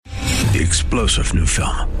The explosive new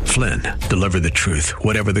film, Flynn, deliver the truth,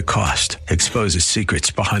 whatever the cost, exposes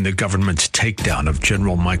secrets behind the government's takedown of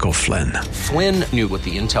General Michael Flynn. Flynn knew what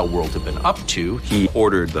the intel world had been up to. He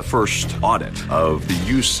ordered the first audit of the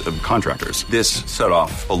use of contractors. This set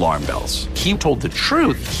off alarm bells. He told the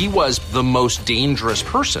truth. He was the most dangerous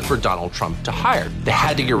person for Donald Trump to hire. They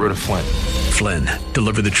had to get rid of Flynn. Flynn,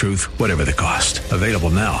 deliver the truth, whatever the cost. Available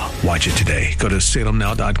now. Watch it today. Go to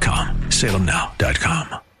salemnow.com.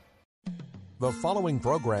 salemnow.com. The following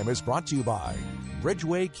program is brought to you by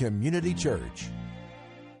Bridgeway Community Church.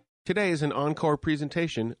 Today is an encore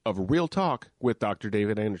presentation of Real Talk with Dr.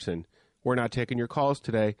 David Anderson. We're not taking your calls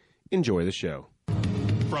today. Enjoy the show.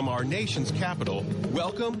 From our nation's capital,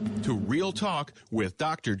 welcome to Real Talk with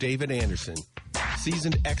Dr. David Anderson.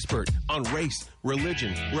 Seasoned expert on race,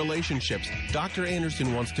 religion, relationships, Dr.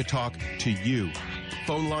 Anderson wants to talk to you.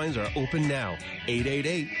 Phone lines are open now,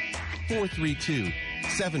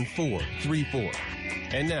 888-432-7434.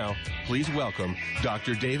 And now, please welcome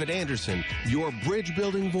Dr. David Anderson, your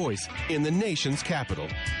bridge-building voice in the nation's capital.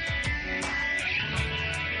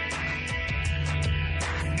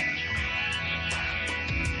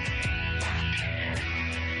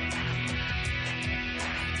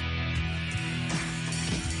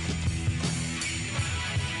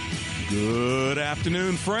 Good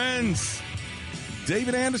afternoon, friends.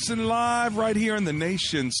 David Anderson live right here in the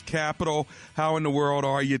nation's capital. How in the world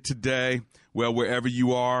are you today? Well, wherever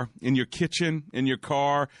you are, in your kitchen, in your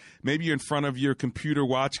car, maybe you're in front of your computer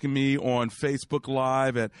watching me on Facebook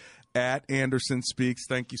Live at Anderson Speaks.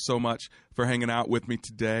 Thank you so much for hanging out with me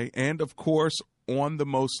today. And, of course, on the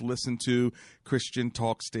most listened to Christian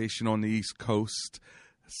talk station on the East Coast,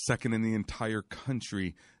 second in the entire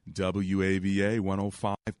country, WAVA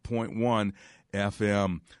 105.1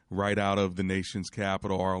 FM, right out of the nation's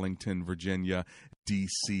capital, Arlington, Virginia,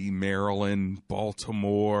 D.C., Maryland,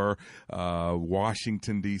 Baltimore,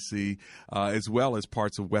 Washington, D.C., as well as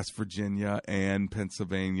parts of West Virginia and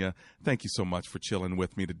Pennsylvania. Thank you so much for chilling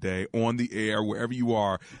with me today on the air. Wherever you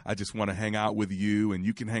are, I just want to hang out with you, and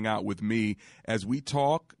you can hang out with me as we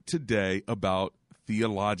talk today about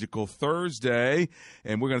Theological Thursday,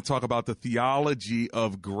 and we're going to talk about the theology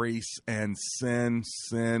of grace and sin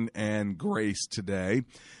and grace today.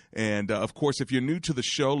 And, of course, if you're new to the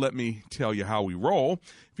show, let me tell you how we roll.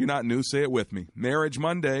 If you're not new, say it with me. Marriage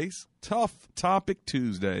Mondays, Tough Topic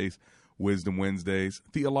Tuesdays, Wisdom Wednesdays,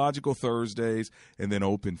 Theological Thursdays, and then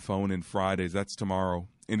Open Phone and Fridays. That's tomorrow.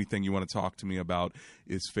 Anything you want to talk to me about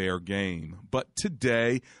is fair game. But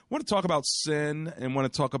today, I want to talk about sin and want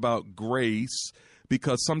to talk about grace,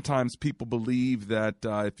 because sometimes people believe that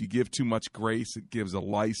if you give too much grace, it gives a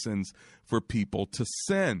license for people to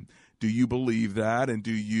sin. Do you believe that, and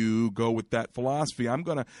do you go with that philosophy? I'm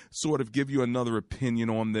going to sort of give you another opinion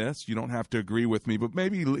on this. You don't have to agree with me, but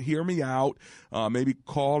maybe hear me out. Maybe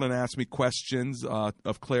call and ask me questions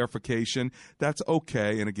of clarification. That's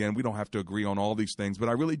okay. And again, we don't have to agree on all these things, but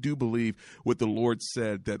I really do believe what the Lord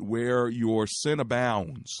said, that where your sin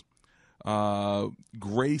abounds,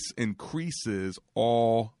 grace increases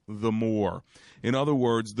all the more. In other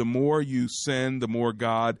words, the more you sin, the more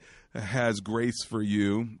God has grace for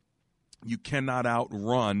you. You cannot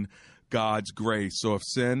outrun God's grace. So if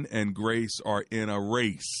sin and grace are in a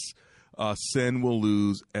race, sin will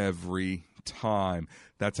lose every time.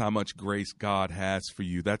 That's how much grace God has for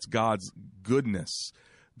you. That's God's goodness,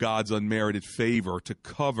 God's unmerited favor to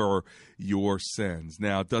cover your sins.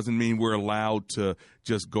 Now, it doesn't mean we're allowed to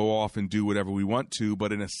just go off and do whatever we want to,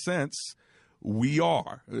 but in a sense, we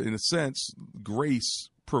are. In a sense, grace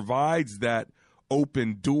provides that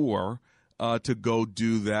open door to go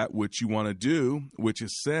do that which you want to do, which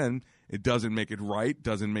is sin. It doesn't make it right,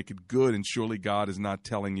 doesn't make it good, and surely God is not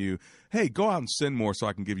telling you, hey, go out and sin more so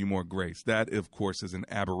I can give you more grace. That, of course, is an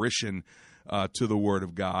aberration to the Word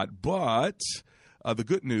of God. But the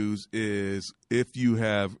good news is if you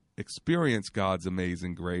have experienced God's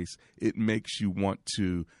amazing grace, it makes you want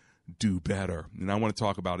to do better. And I want to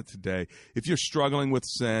talk about it today. If you're struggling with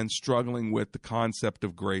sin, struggling with the concept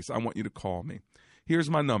of grace, I want you to call me.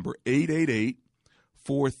 Here's my number,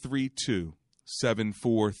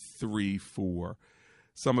 888-432-7434.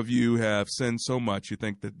 Some of you have sinned so much you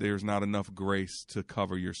think that there's not enough grace to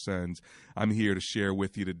cover your sins. I'm here to share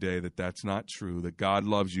with you today that that's not true, that God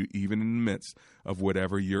loves you even in the midst of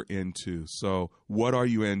whatever you're into. So what are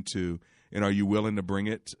you into, and are you willing to bring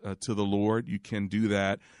it to the Lord? You can do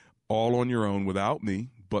that all on your own without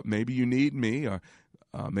me, but maybe you need me, or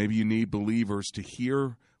maybe you need believers to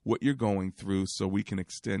hear what you're going through so we can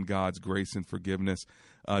extend God's grace and forgiveness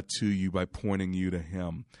to you by pointing you to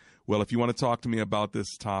Him. Well, if you want to talk to me about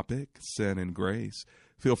this topic, sin and grace,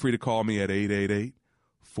 feel free to call me at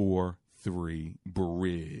 888-432-7434.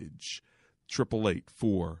 888-43-BRIDGE.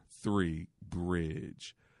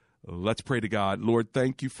 888-43-BRIDGE. Let's pray to God. Lord,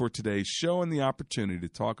 thank you for today's show and the opportunity to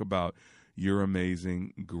talk about your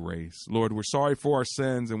amazing grace. Lord, we're sorry for our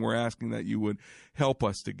sins, and we're asking that you would help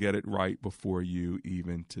us to get it right before you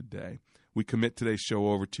even today. We commit today's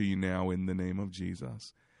show over to you now in the name of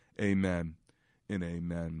Jesus. Amen and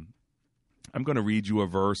amen. I'm going to read you a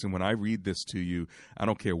verse, and when I read this to you, I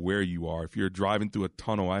don't care where you are. If you're driving through a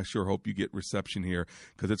tunnel, I sure hope you get reception here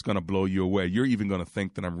because it's going to blow you away. You're even going to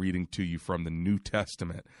think that I'm reading to you from the New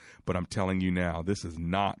Testament, but I'm telling you now, this is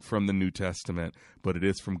not from the New Testament, but it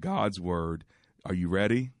is from God's Word. Are you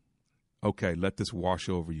ready? Okay, let this wash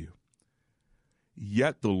over you.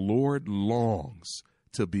 Yet the Lord longs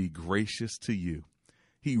to be gracious to you.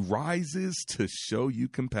 He rises to show you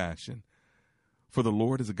compassion. For the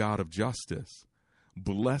Lord is a God of justice.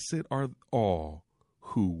 Blessed are all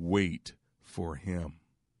who wait for him.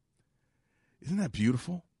 Isn't that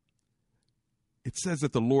beautiful? It says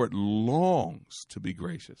that the Lord longs to be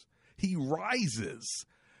gracious. He rises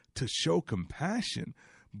to show compassion.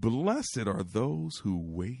 Blessed are those who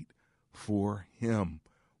wait for him.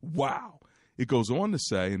 Wow. It goes on to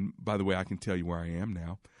say, and by the way, I can tell you where I am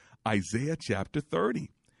now, Isaiah chapter 30.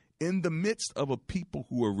 In the midst of a people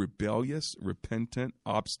who are rebellious, repentant,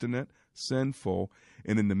 obstinate, sinful,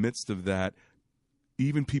 and in the midst of that,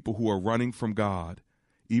 even people who are running from God,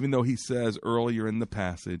 even though he says earlier in the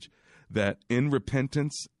passage that in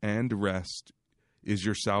repentance and rest is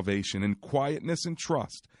your salvation, and quietness and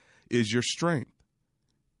trust is your strength.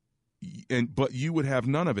 But you would have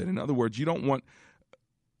none of it. In other words, you don't want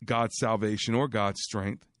God's salvation or God's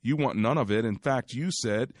strength. You want none of it. In fact, you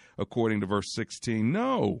said, according to verse 16,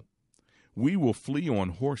 no, we will flee on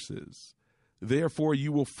horses. Therefore,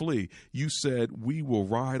 you will flee. You said, we will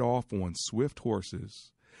ride off on swift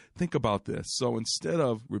horses. Think about this. So instead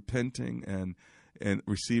of repenting and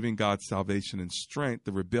receiving God's salvation and strength,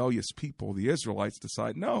 the rebellious people, the Israelites,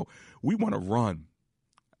 decide, no, we want to run.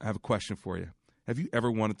 I have a question for you. Have you ever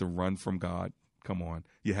wanted to run from God? Come on.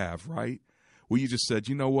 You have, right? Well, you just said,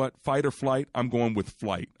 you know what, fight or flight, I'm going with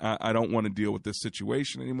flight. I don't want to deal with this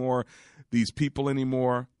situation anymore, these people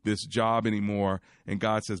anymore, this job anymore. And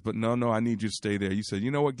God says, but no, I need you to stay there. You said, you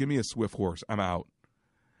know what, give me a swift horse. I'm out.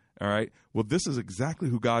 All right. Well, this is exactly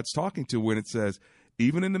who God's talking to when it says,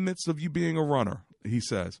 even in the midst of you being a runner, he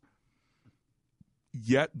says,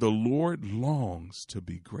 yet the Lord longs to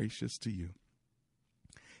be gracious to you.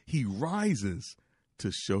 He rises to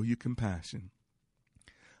show you compassion.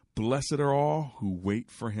 Blessed are all who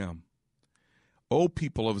wait for him. O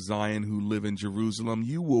people of Zion who live in Jerusalem,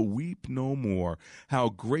 you will weep no more. How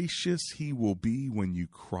gracious he will be when you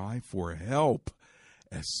cry for help.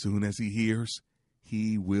 As soon as he hears,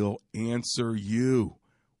 he will answer you.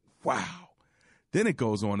 Wow. Then it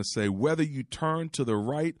goes on to say, whether you turn to the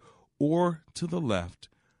right or to the left,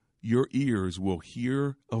 your ears will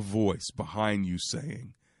hear a voice behind you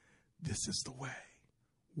saying, this is the way.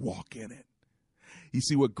 Walk in it. You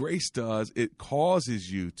see, what grace does, it causes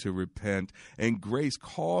you to repent, and grace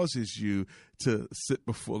causes you to sit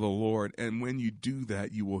before the Lord. And when you do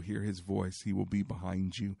that, you will hear his voice. He will be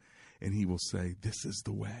behind you, and he will say, this is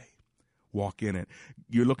the way. Walk in it.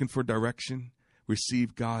 You're looking for direction?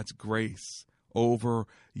 Receive God's grace over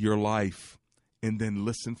your life, and then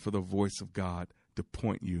listen for the voice of God to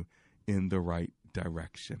point you in the right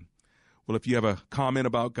direction. Well, if you have a comment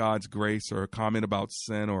about God's grace or a comment about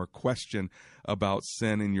sin or a question about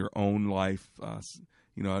sin in your own life,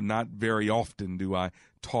 not very often do I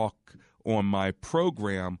talk on my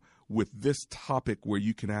program with this topic where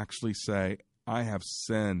you can actually say, I have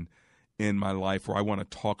sin in my life, or I want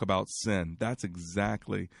to talk about sin. That's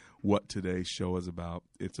exactly what today's show is about.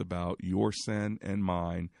 It's about your sin and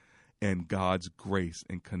mine and God's grace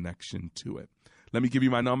and connection to it. Let me give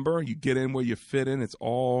you my number. You get in where you fit in. It's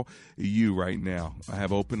all you right now. I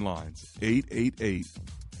have open lines.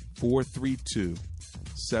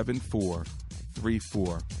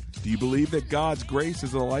 888-432-7434. Do you believe that God's grace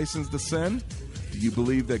is a license to sin? Do you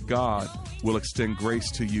believe that God will extend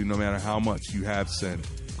grace to you no matter how much you have sinned?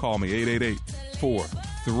 Call me,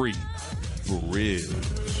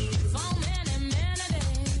 888-43-BRIDGE.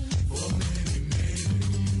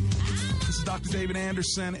 Dr. David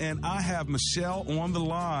Anderson, and I have Michelle on the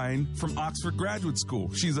line from Oxford Graduate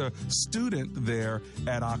School. She's a student there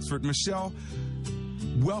at Oxford. Michelle,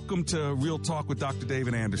 welcome to Real Talk with Dr.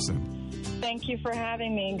 David Anderson. Thank you for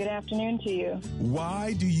having me, and good afternoon to you.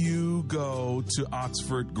 Why do you go to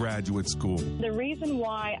Oxford Graduate School? The reason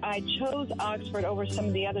why I chose Oxford over some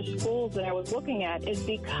of the other schools that I was looking at is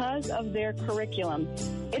because of their curriculum.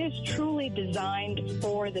 It is truly designed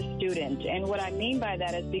for the student, and what I mean by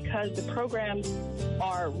that is because the programs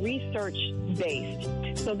are research-based.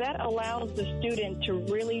 So that allows the student to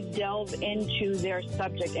really delve into their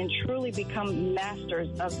subject and truly become masters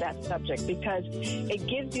of that subject, because it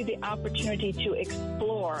gives you the opportunity to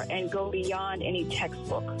explore and go beyond any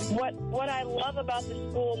textbook. What I love about the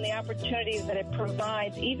school and the opportunities that it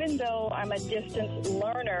provides, even though I'm a distance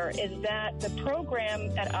learner, is that the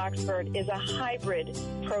program at Oxford is a hybrid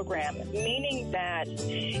program, meaning that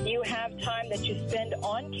you have time that you spend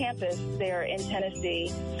on campus there in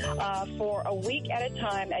Tennessee for a week at a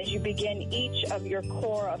time as you begin each of your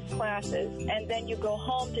core of classes, and then you go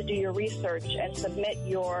home to do your research and submit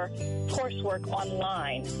your coursework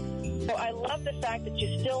online. So I love the fact that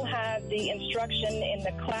you still have the instruction in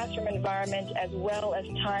the classroom environment as well as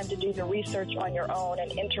time to do the research on your own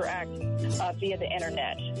and interact via the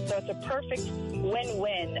internet. So it's a perfect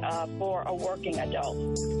win-win for a working adult.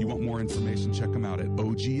 You want more information? Check them out at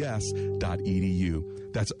ogs.edu.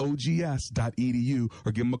 That's ogs.edu,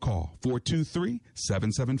 or give them a call,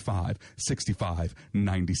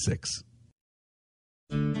 423-775-6596.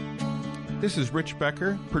 This is Rich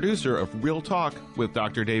Becker, producer of Real Talk with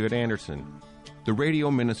Dr. David Anderson. The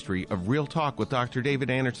radio ministry of Real Talk with Dr. David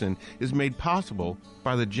Anderson is made possible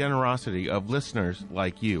by the generosity of listeners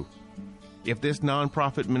like you. If this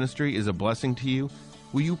nonprofit ministry is a blessing to you,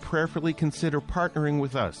 will you prayerfully consider partnering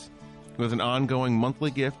with us? With an ongoing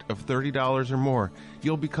monthly gift of $30 or more,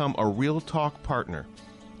 you'll become a Real Talk partner.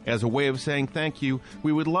 As a way of saying thank you,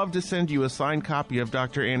 we would love to send you a signed copy of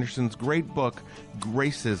Dr. Anderson's great book,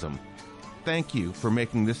 Gracism. Thank you for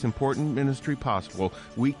making this important ministry possible.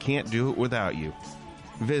 We can't do it without you.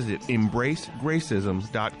 Visit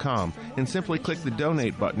EmbraceGracism.com and simply click the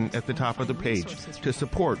donate button at the top of the page to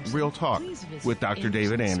support Real Talk with Dr.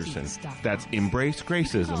 David Anderson. That's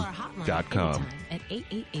EmbraceGracism.com. At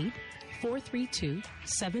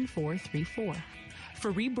 888-432-7434.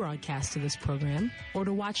 For rebroadcast of this program or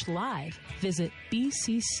to watch live, visit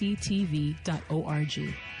bcctv.org.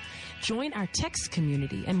 Join our text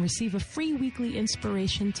community and receive a free weekly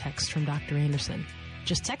inspiration text from Dr. Anderson.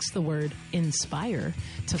 Just text the word INSPIRE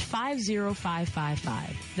to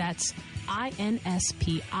 50555. That's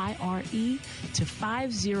INSPIRE to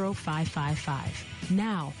 50555.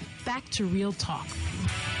 Now, back to Real Talk.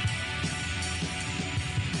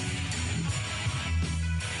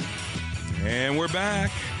 And we're back.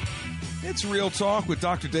 It's Real Talk with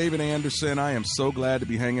Dr. David Anderson. I am so glad to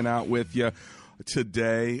be hanging out with you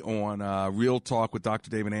today on Real Talk with Dr.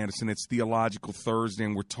 David Anderson. It's Theological Thursday,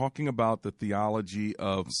 and we're talking about the theology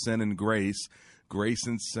of sin and grace, grace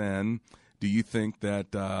and sin. Do you think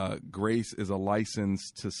that grace is a license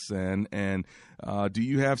to sin? And do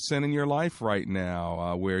you have sin in your life right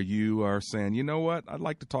now where you are saying, you know what, I'd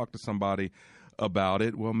like to talk to somebody about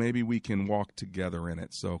it? Well, maybe we can walk together in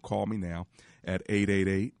it. So call me now at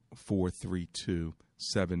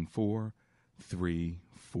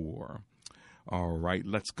 888-432-7434. All right,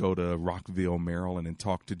 let's go to Rockville, Maryland, and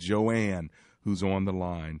talk to Joanne, who's on the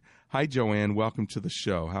line. Hi, Joanne. Welcome to the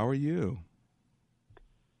show. How are you?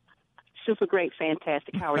 Super great.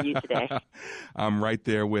 Fantastic. How are you today? I'm right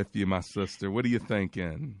there with you, my sister. What are you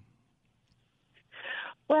thinking?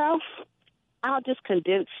 Well, I'll just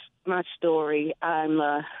condense my story.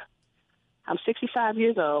 I'm 65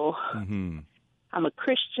 years old. Mm-hmm. I'm a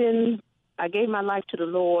Christian. I gave my life to the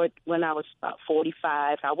Lord when I was about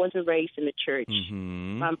 45. I wasn't raised in the church.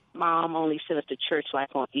 Mm-hmm. My mom only sent us to church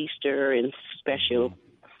like on Easter and special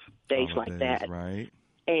days like that. Right.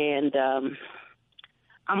 And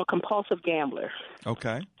I'm a compulsive gambler.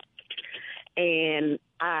 Okay. And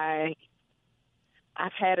I've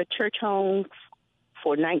had a church home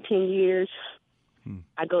for 19 years.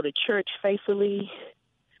 I go to church faithfully.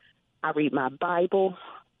 I read my Bible.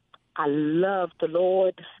 I love the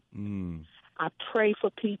Lord. I pray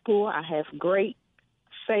for people. I have great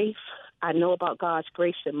faith. I know about God's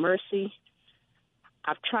grace and mercy.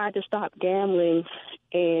 I've tried to stop gambling,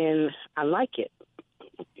 and I like it.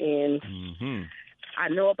 And I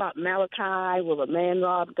know about Malachi, will a man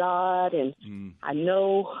rob God? And I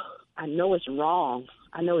know it's wrong.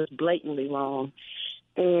 I know it's blatantly wrong.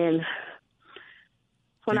 And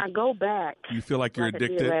when I go back, you feel like you're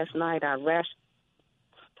addicted? Last night, I rest.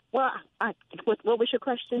 Well, what was your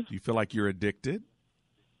question? Do you feel like you're addicted?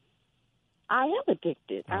 I am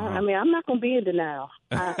addicted. I mean, I'm not going to be in denial.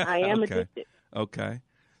 I am addicted. Okay.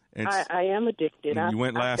 I am addicted. You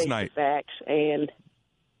went last night. Facts, and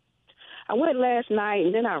I went last night,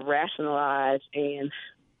 and then I rationalized, and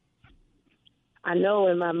I know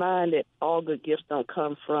in my mind that all good gifts don't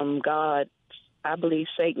come from God. I believe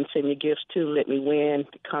Satan sent me gifts to let me win,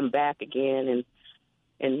 to come back again,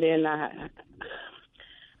 and then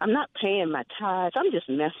I'm not paying my tithes. I'm just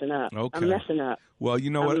messing up. Okay. I'm messing up. Well,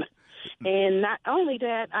 you know what? And not only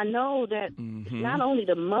that, I know that it's not only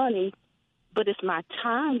the money, but it's my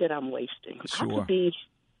time that I'm wasting. Sure. I could be,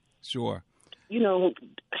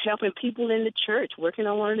 helping people in the church, working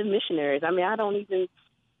on one of the missionaries. I mean, I don't even,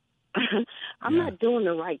 I'm not doing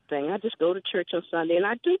the right thing. I just go to church on Sunday, and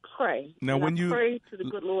I do pray. Now, and when I pray to the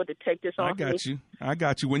good Lord to take this off me. I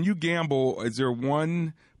got you. When you gamble, is there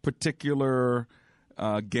one particular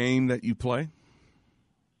game that you play?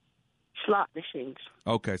 Slot machines.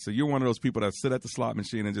 Okay, so you're one of those people that sit at the slot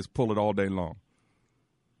machine and just pull it all day long.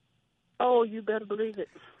 Oh, you better believe it.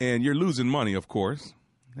 And you're losing money, of course.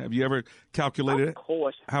 Have you ever calculated Of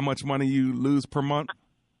course. how much money you lose per month?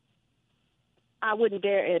 I wouldn't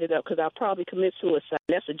dare add it up because I'll probably commit suicide.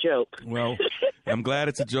 That's a joke. Well, I'm glad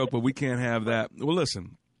it's a joke, but we can't have that. Well,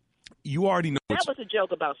 listen, you already know. That was a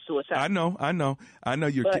joke about suicide. I know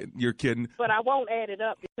you're kidding. But I won't add it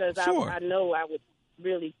up because Sure. I know I would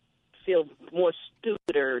really feel more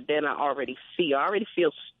stupider than I already feel. I already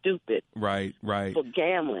feel stupid Right. for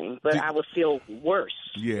gambling, but I would feel worse.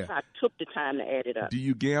 Yeah. So I took the time to add it up. Do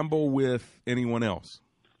you gamble with anyone else?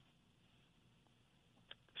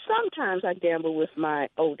 Sometimes I gamble with my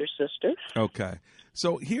older sister. Okay.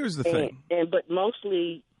 So here's the thing. But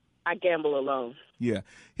mostly I gamble alone. Yeah.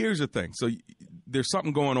 Here's the thing. So there's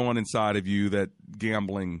something going on inside of you that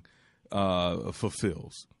gambling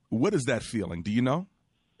fulfills. What is that feeling? Do you know?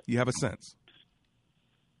 You have a sense?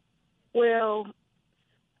 Well,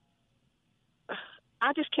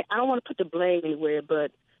 I just can't. I don't want to put the blame anywhere,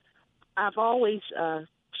 but I've always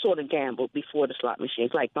sort of gambled before the slot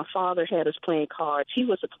machines. Like my father had us playing cards. He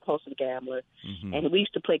was a compulsive gambler, and we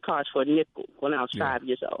used to play cards for a nickel when I was 5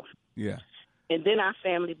 years old. Yeah. And then our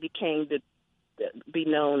family became be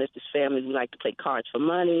known as this family who liked to play cards for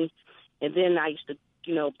money. And then I used to,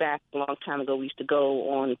 back a long time ago, we used to go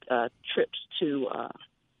on trips to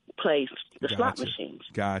play the slot machines.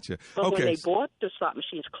 Gotcha. But Okay. when they bought the slot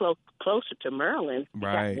machines closer to Maryland, it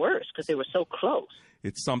got worse because they were so close.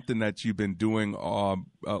 It's something that you've been doing all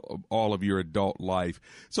of your adult life.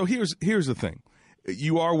 So here's the thing.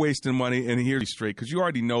 You are wasting money, and here's straight because you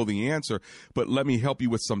already know the answer, but let me help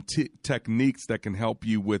you with some techniques that can help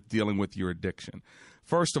you with dealing with your addiction.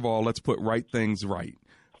 First of all, let's put right things right.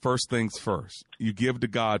 First things first. You give to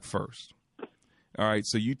God first. All right,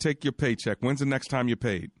 so you take your paycheck. When's the next time you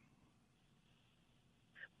paid?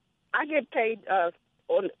 I get paid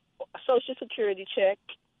on a Social Security check.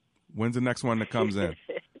 When's the next one that comes in?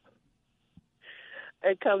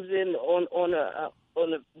 It comes in on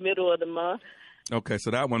the middle of the month. Okay, so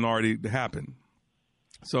that one already happened.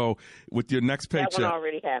 So with your next paycheck, that one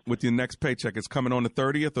already happened. With your next paycheck, it's coming on the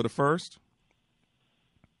 30th or the 1st?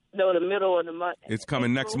 No, the middle of the month. It's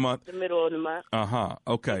coming next month. The middle of the month.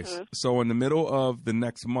 Okay. So in the middle of the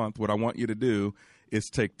next month, what I want you to do is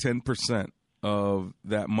take 10% of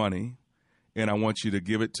that money, and I want you to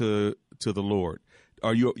give it to the Lord.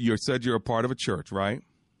 You said you're a part of a church, right?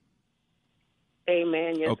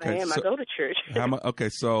 Amen. Yes, okay, I am. I go to church. Okay,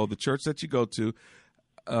 so the church that you go to,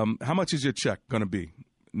 how much is your check going to be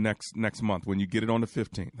next month when you get it on the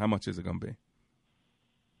 15th? How much is it going to be?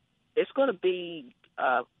 It's going to be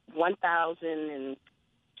 $1,060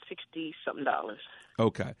 something.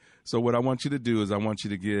 Okay, so what I want you to do is I want you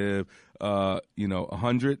to give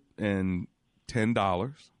 $110,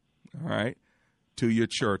 all right, to your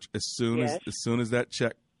church as soon as that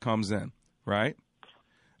check comes in, right?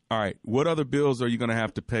 All right. What other bills are you going to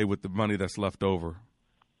have to pay with the money that's left over?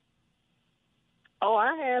 Oh,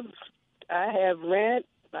 I have rent,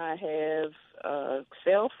 I have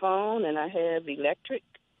cell phone, and I have electric.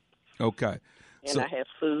 Okay. And I have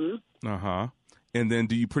food. And then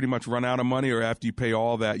do you pretty much run out of money, or after you pay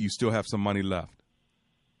all that, you still have some money left?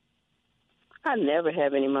 I never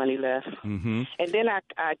have any money left. Mm-hmm. And then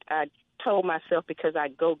I told myself, because I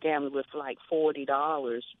go gambling with like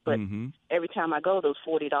 $40, but every time I go, those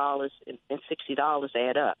 $40 and $60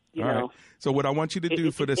 add up. You know. Right. So what I want you to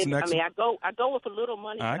do for this next, I go with a little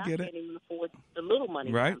money. I but get I can't even afford the little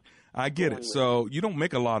money. Right. I get it. So you don't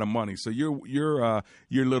make a lot of money. So you're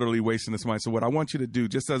literally wasting this money. So what I want you to do,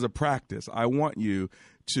 just as a practice, I want you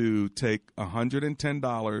to take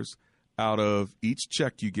 $110 out of each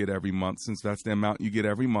check you get every month, since that's the amount you get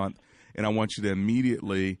every month, and I want you to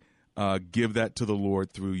immediately give that to the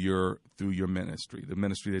Lord through your ministry, the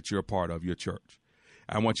ministry that you're a part of, your church.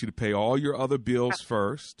 I want you to pay all your other bills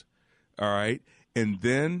first, all right? And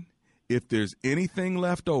then if there's anything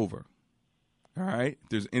left over, all right, if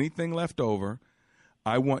there's anything left over,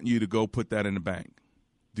 I want you to go put that in the bank.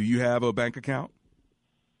 Do you have a bank account?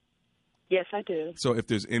 Yes, I do. So if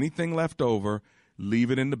there's anything left over,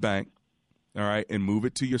 leave it in the bank, all right, and move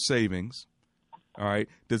it to your savings, all right.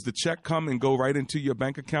 Does the check come and go right into your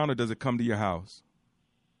bank account, or does it come to your house?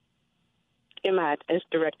 It's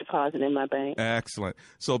direct deposit in my bank. Excellent.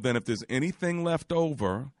 So then if there's anything left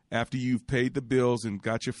over after you've paid the bills and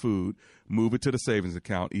got your food, move it to the savings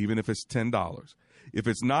account, even if it's $10. If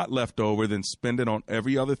it's not left over, then spend it on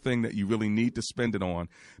every other thing that you really need to spend it on,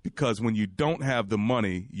 because when you don't have the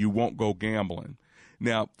money, you won't go gambling.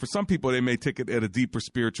 Now, for some people, they may take it at a deeper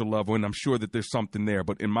spiritual level, and I'm sure that there's something there.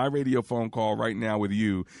 But in my radio phone call right now with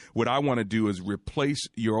you, what I want to do is replace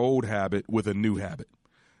your old habit with a new habit.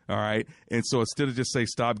 All right. And so instead of just say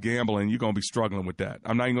stop gambling, you're going to be struggling with that.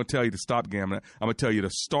 I'm not even going to tell you to stop gambling. I'm going to tell you to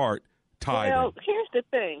start tithing. Well, here's the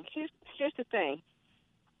thing. Here's the thing.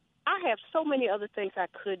 I have so many other things I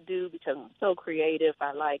could do because I'm so creative.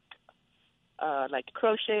 I like to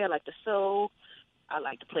crochet. I like to sew. I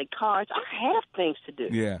like to play cards. I have things to do.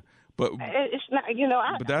 Yeah. But it's not,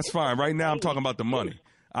 but that's fine. Right now, I'm talking about the money.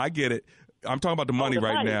 I get it. I'm talking about the money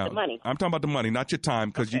now. The money. I'm talking about the money, not your time,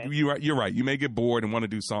 because okay. you're right. You may get bored and want to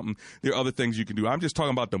do something. There are other things you can do. I'm just talking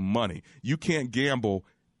about the money. You can't gamble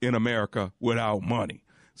in America without money.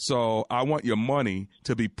 So I want your money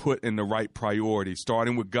to be put in the right priority,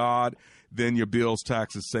 starting with God, then your bills,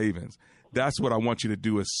 taxes, savings. That's what I want you to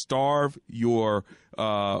do, is starve your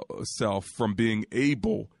self from being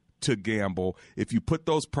able to gamble. If you put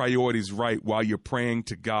those priorities right while you're praying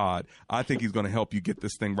to God, I think he's going to help you get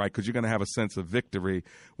this thing right, because you're going to have a sense of victory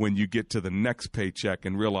when you get to the next paycheck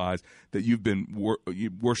and realize that you've been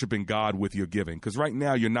worshiping God with your giving. Because right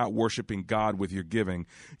now you're not worshiping God with your giving.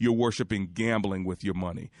 You're worshiping gambling with your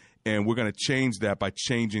money. And we're going to change that by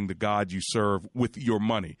changing the God you serve with your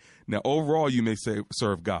money. Now, overall, you may say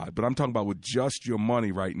serve God, but I'm talking about with just your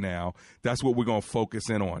money right now. That's what we're going to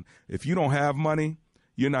focus in on. If you don't have money,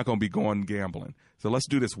 you're not going to be going gambling. So let's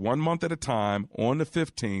do this 1 month at a time. On the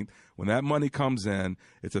 15th, when that money comes in,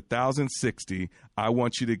 it's $1,060. I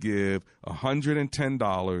want you to give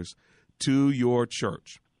 $110 to your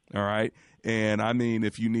church. All right. And I mean,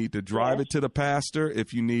 if you need to drive it to the pastor,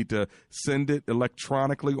 if you need to send it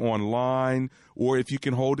electronically online, or if you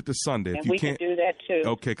can hold it to Sunday. And we can do that too.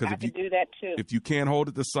 Okay, because do that too. If you can't hold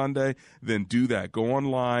it to Sunday, then do that. Go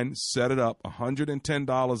online, set it up,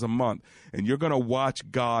 $110 a month, and you're going to watch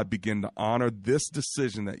God begin to honor this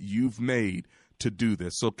decision that you've made to do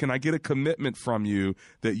this. So can I get a commitment from you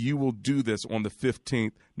that you will do this on the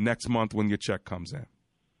 15th next month when your check comes in?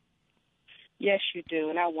 Yes, you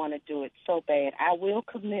do, and I want to do it so bad. I will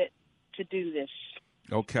commit to do this.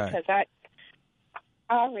 Okay. Because I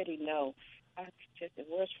already know. Just the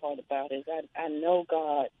worst part about it is I know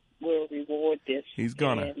God will reward this. He's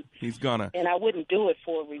gonna. And I wouldn't do it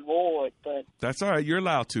for a reward, but that's all right. You're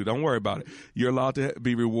allowed to. Don't worry about it. You're allowed to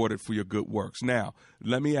be rewarded for your good works. Now,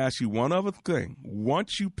 let me ask you one other thing.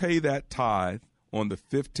 Once you pay that tithe on the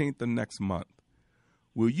 15th of next month,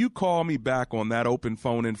 will you call me back on that open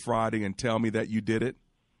phone in Friday and tell me that you did it?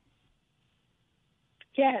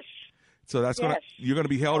 Yes. So you're going to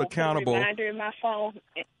be held accountable. Put a reminder in my phone.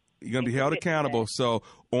 You're going to be held accountable. So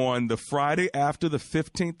on the Friday after the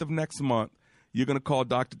 15th of next month, you're going to call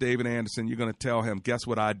Dr. David Anderson. You're going to tell him, guess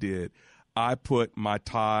what I did? I put my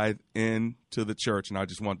tithe into the church, and I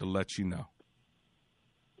just wanted to let you know.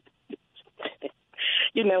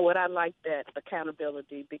 You know what? I like that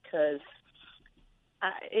accountability because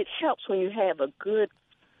it helps when you have a good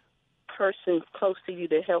person close to you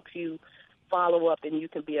to help you follow up and you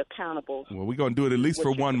can be accountable. Well, we're going to do it at least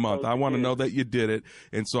for 1 month. I want to know that you did it.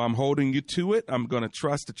 And so I'm holding you to it. I'm going to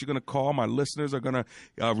trust that you're going to call. My listeners are going to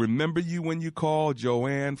remember you when you call.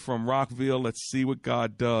 Joanne from Rockville, let's see what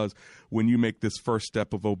God does when you make this first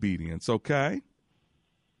step of obedience, okay?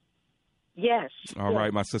 Yes. All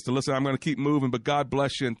right, my sister. Listen, I'm going to keep moving, but God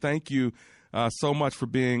bless you, and thank you so much for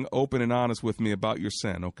being open and honest with me about your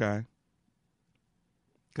sin, okay?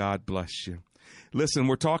 God bless you. Listen,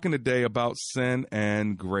 we're talking today about sin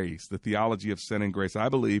and grace, the theology of sin and grace. I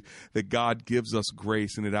believe that God gives us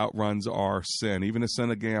grace and it outruns our sin. Even the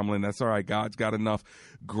sin of gambling, that's all right. God's got enough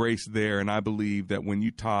grace there. And I believe that when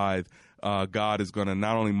you tithe, God is going to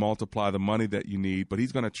not only multiply the money that you need, but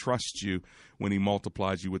he's going to trust you when he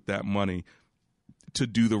multiplies you with that money to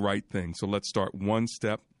do the right thing. So let's start one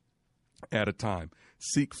step at a time.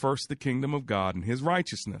 Seek first the kingdom of God and his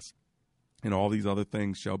righteousness, and all these other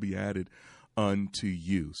things shall be added unto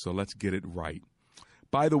you. So let's get it right.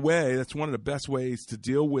 By the way, that's one of the best ways to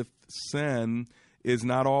deal with sin is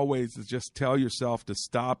not always to just tell yourself to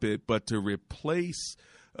stop it, but to replace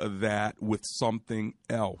that with something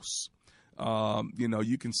else.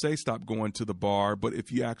 You can say stop going to the bar, but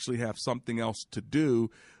if you actually have something else to do,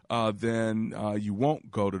 then you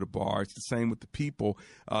won't go to the bar. It's the same with the people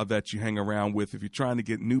that you hang around with. If you're trying to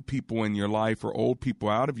get new people in your life or old people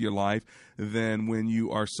out of your life, then when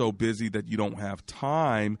you are so busy that you don't have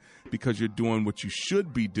time because you're doing what you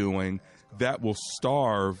should be doing, that will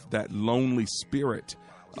starve that lonely spirit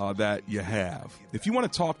that you have. If you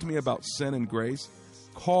want to talk to me about sin and grace,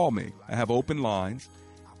 call me. I have open lines,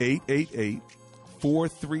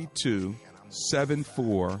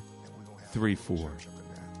 888-432-7434.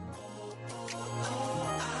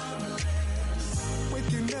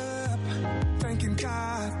 Waking up, thanking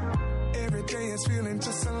God. Every day is feeling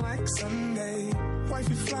just like Sunday.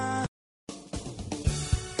 Wifey fly.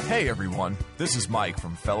 Hey everyone, this is Mike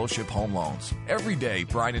from Fellowship Home Loans. Every day,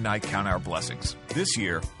 Brian and I count our blessings. This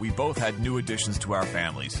year, we both had new additions to our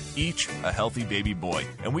families, each a healthy baby boy,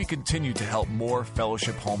 and we continue to help more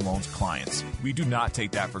Fellowship Home Loans clients. We do not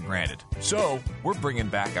take that for granted. So, we're bringing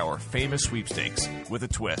back our famous sweepstakes with a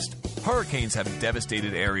twist. Hurricanes have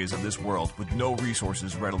devastated areas of this world with no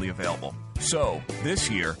resources readily available. So, this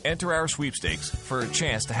year, enter our sweepstakes for a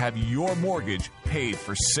chance to have your mortgage paid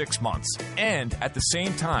for 6 months. And at the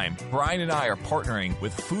same time, Brian and I are partnering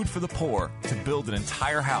with Food for the Poor to build an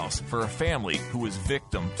entire house for a family who was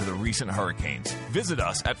victim to the recent hurricanes. Visit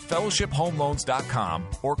us at fellowshiphomeloans.com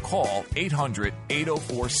or call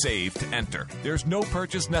 800-804-SAVE to enter. There's no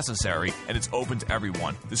purchase necessary and it's open to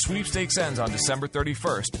everyone. The sweepstakes ends on December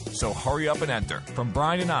 31st, so hurry up and enter. From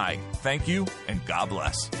Brian and I, thank you and God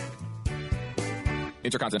bless.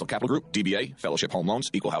 Intercontinental Capital Group, DBA, Fellowship Home Loans,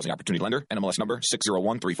 Equal Housing Opportunity Lender, NMLS number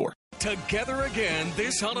 60134. Together again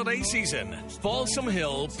this holiday season, Balsam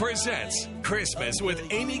Hill presents Christmas with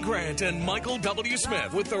Amy Grant and Michael W.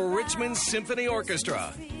 Smith with the Richmond Symphony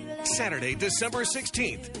Orchestra. Saturday, December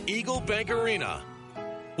 16th, Eagle Bank Arena.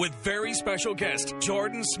 With very special guest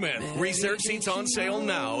Jordan Smith. Reserve seats on sale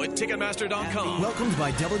now at Ticketmaster.com. Welcomed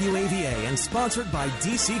by WAVA and sponsored by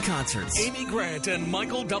DC Concerts. Amy Grant and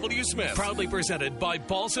Michael W. Smith. Proudly presented by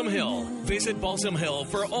Balsam Hill. Visit Balsam Hill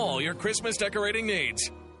for all your Christmas decorating needs.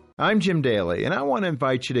 I'm Jim Daly, and I want to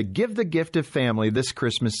invite you to give the gift of family this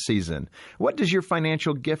Christmas season. What does your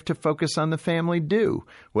financial gift to focus on the family do?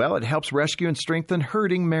 Well, it helps rescue and strengthen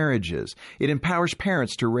hurting marriages. It empowers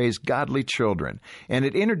parents to raise godly children, and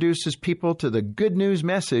it introduces people to the good news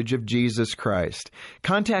message of Jesus Christ.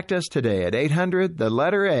 Contact us today at 800, the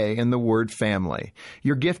letter A in the word family.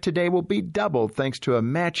 Your gift today will be doubled thanks to a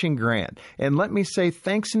matching grant, and let me say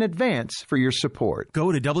thanks in advance for your support.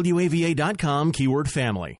 Go to WAVA.com, keyword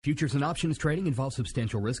family. Futures and options trading involves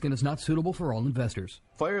substantial risk and is not suitable for all investors.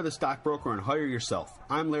 Fire the stockbroker and hire yourself.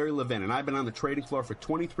 I'm Larry Levin, and I've been on the trading floor for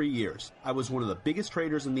 23 years. I was one of the biggest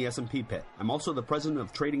traders in the S&P pit. I'm also the president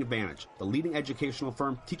of Trading Advantage, the leading educational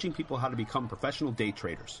firm teaching people how to become professional day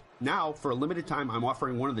traders. Now, for a limited time, I'm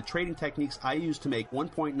offering one of the trading techniques I use to make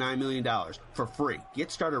 $1.9 million for free.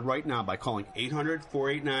 Get started right now by calling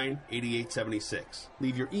 800-489-8876.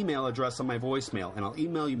 Leave your email address on my voicemail, and I'll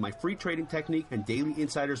email you my free trading technique and daily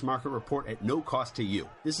insider's market report at no cost to you.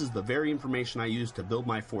 This is the very information I use to build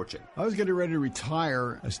my fortune. I was getting ready to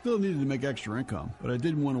retire. I still needed to make extra income, but I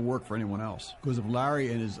didn't want to work for anyone else. Because of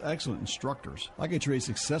Larry and his excellent instructors, I could trade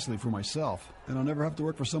successfully for myself, and I'll never have to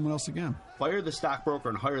work for someone else again. Fire the stockbroker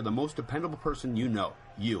and hire the most dependable person you know.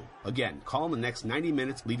 You. Again, call in the next 90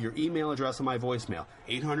 minutes. Leave your email address on my voicemail.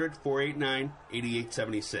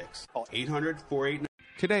 800-489-8876. Call 800-489.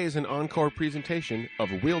 Today is an encore presentation of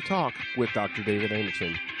Real Talk with Dr. David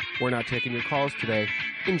Anderson. We're not taking your calls today.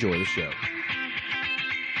 Enjoy the show.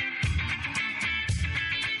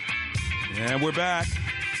 And we're back.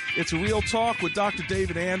 It's Real Talk with Dr.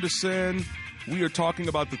 David Anderson. We are talking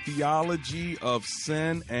about the theology of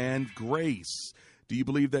sin and grace. Do you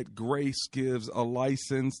believe that grace gives a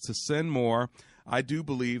license to sin more? I do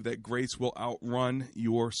believe that grace will outrun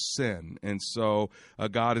your sin. And so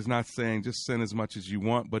God is not saying just sin as much as you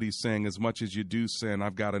want, but he's saying as much as you do sin,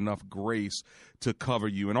 I've got enough grace to cover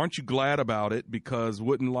you. And aren't you glad about it? Because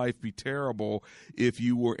wouldn't life be terrible if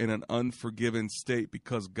you were in an unforgiven state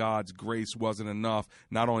because God's grace wasn't enough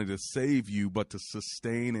not only to save you, but to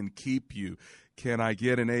sustain and keep you? Can I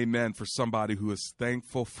get an amen for somebody who is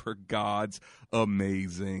thankful for God's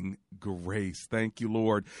amazing grace? Thank you,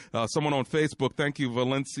 Lord. Someone on Facebook, thank you,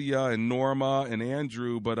 Valencia and Norma and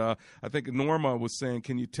Andrew. But I think Norma was saying,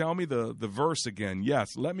 can you tell me the verse again?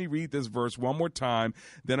 Yes, let me read this verse one more time.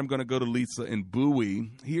 Then I'm going to go to Lisa and Bowie.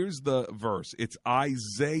 Here's the verse. It's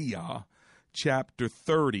Isaiah chapter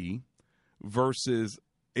 30, verses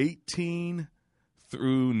 18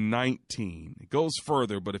 through 19. It goes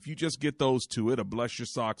further, but if you just get those two, it'll bless your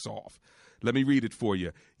socks off. Let me read it for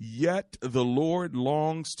you. Yet the Lord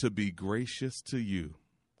longs to be gracious to you.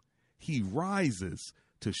 He rises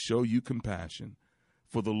to show you compassion.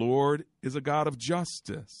 For the Lord is a God of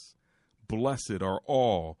justice. Blessed are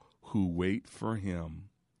all who wait for him.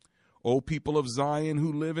 O people of Zion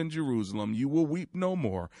who live in Jerusalem, you will weep no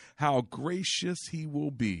more. How gracious he will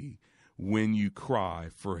be when you cry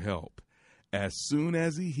for help. As soon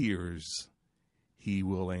as he hears, he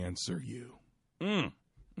will answer you.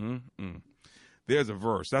 There's a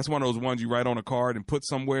verse. That's one of those ones you write on a card and put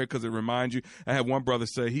somewhere because it reminds you. I had one brother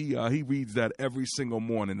say he reads that every single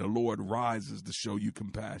morning. The Lord rises to show you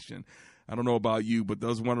compassion. I don't know about you, but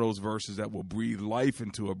that's one of those verses that will breathe life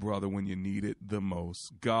into a brother when you need it the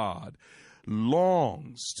most. God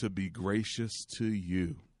longs to be gracious to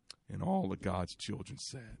you. And all of God's children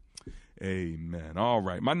said, amen. All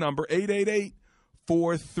right. My number,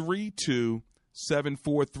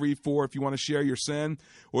 888-432-7434. If you want to share your sin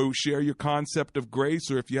or share your concept of grace,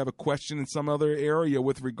 or if you have a question in some other area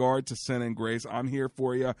with regard to sin and grace, I'm here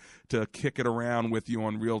for you to kick it around with you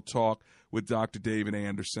on Real Talk with Dr. David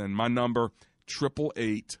Anderson. My number,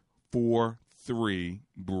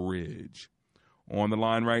 888-43-BRIDGE. On the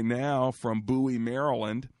line right now from Bowie,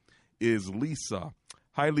 Maryland, is Lisa.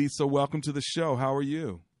 Hi, Lisa. Welcome to the show. How are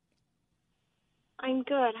you? I'm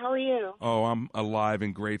good. How are you? Oh, I'm alive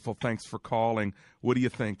and grateful. Thanks for calling. What are you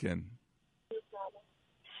thinking?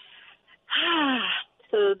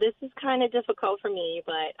 So this is kind of difficult for me,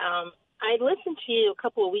 but I listened to you a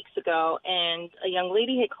couple of weeks ago, and a young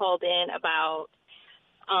lady had called in about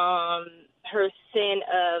her sin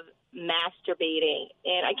of masturbating,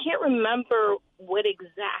 and I can't remember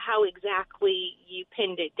how exactly you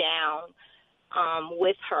pinned it down.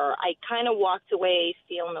 With her, I kind of walked away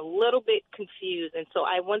feeling a little bit confused, and so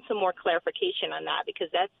I want some more clarification on that because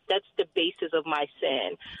that's the basis of my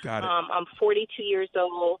sin. Got it. I'm 42 years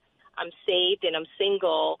old. I'm saved and I'm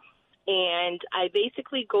single, and I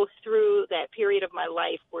basically go through that period of my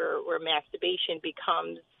life where masturbation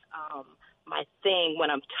becomes my thing when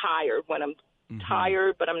I'm tired. When I'm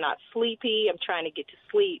tired, but I'm not sleepy. I'm trying to get to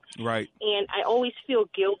sleep. Right. And I always feel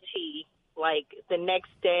guilty. Like the next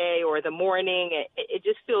day or the morning, it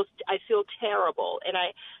just I feel terrible. And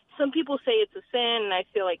some people say it's a sin, and I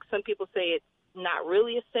feel like some people say it's not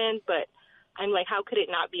really a sin, but I'm like, how could it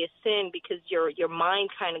not be a sin? Because your mind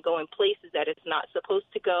kind of go in places that it's not supposed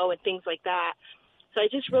to go and things like that. So I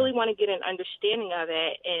just really want to get an understanding of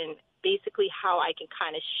it and basically how I can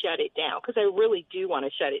kind of shut it down, because I really do want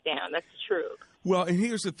to shut it down. That's the truth. Well, and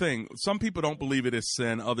here's the thing. Some people don't believe it is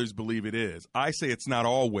sin. Others believe it is. I say it's not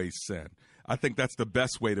always sin. I think that's the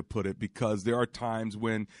best way to put it, because there are times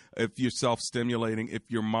when if you're self-stimulating, if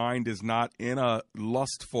your mind is not in a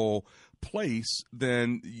lustful place,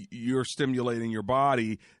 then you're stimulating your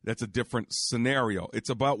body. That's a different scenario. It's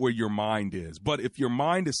about where your mind is. But if your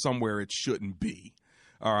mind is somewhere it shouldn't be,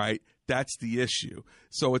 all right, that's the issue.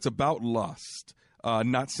 So it's about lust.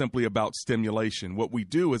 Not simply about stimulation. What we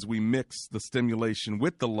do is we mix the stimulation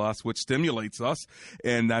with the lust, which stimulates us,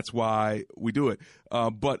 and that's why we do it.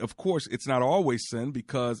 But, of course, it's not always sin,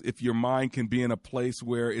 because if your mind can be in a place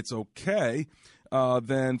where it's okay,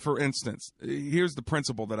 then, for instance, here's the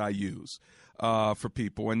principle that I use for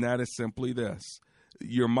people, and that is simply this.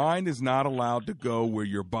 Your mind is not allowed to go where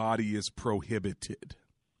your body is prohibited.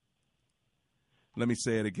 Let me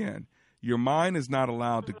say it again. Your mind is not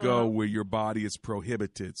allowed to go where your body is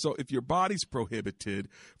prohibited. So if your body's prohibited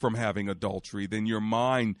from having adultery, then your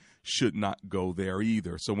mind should not go there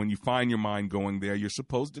either. So when you find your mind going there, you're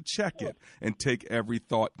supposed to check it and take every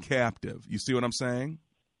thought captive. You see what I'm saying?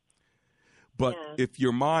 But if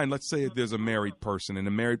your mind, let's say there's a married person, and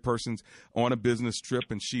the married person's on a business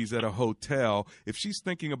trip and she's at a hotel, if she's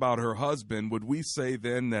thinking about her husband, would we say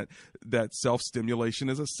then that self-stimulation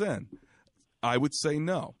is a sin? I would say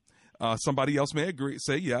no. Somebody else may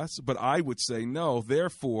say yes, but I would say no.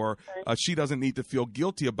 Therefore, she doesn't need to feel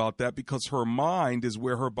guilty about that, because her mind is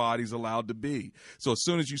where her body's allowed to be. So as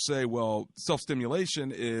soon as you say, well,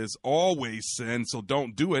 self-stimulation is always sin, so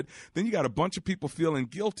don't do it, then you got a bunch of people feeling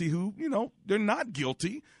guilty who, they're not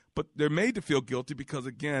guilty, but they're made to feel guilty because,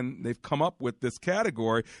 again, they've come up with this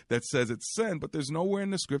category that says it's sin, but there's nowhere in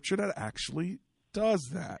the scripture that actually does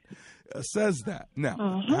that. Says that.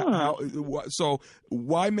 Now, so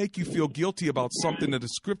why make you feel guilty about something that the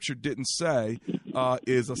scripture didn't say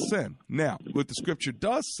is a sin? Now, what the scripture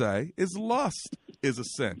does say is lust is a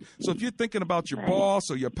sin. So if you're thinking about your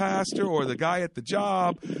boss or your pastor or the guy at the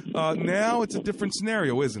job, now it's a different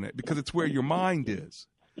scenario, isn't it? Because it's where your mind is.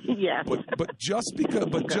 Yes. But just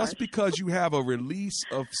because you have a release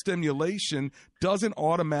of stimulation doesn't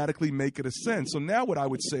automatically make it a sin. So now what I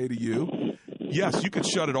would say to you, yes, you could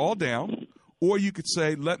shut it all down, or you could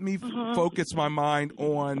say, let me focus my mind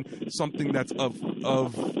on something that's of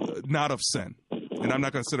not of sin. And I'm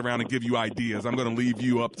not going to sit around and give you ideas. I'm going to leave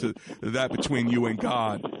you up to that between you and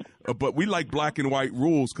God. But we like black and white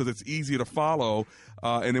rules because it's easy to follow,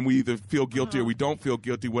 and then we either feel guilty or we don't feel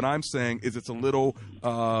guilty. What I'm saying is it's a little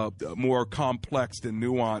more complex and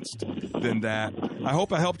nuanced than that. I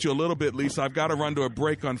hope I helped you a little bit, Lisa. I've got to run to a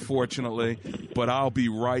break, unfortunately, but I'll be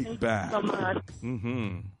right back.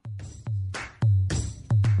 Mm-hmm.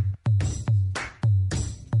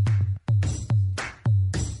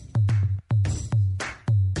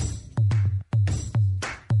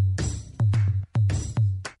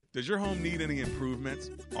 Does your home need any improvements?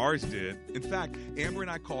 Ours did. In fact, Amber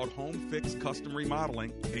and I called Home Fix Custom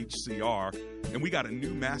Remodeling, HCR, and we got a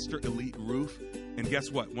new Master Elite roof. And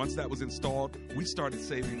guess what? Once that was installed, we started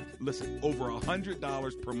saving, over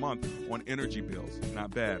 $100 per month on energy bills.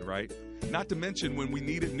 Not bad, right? Not to mention when we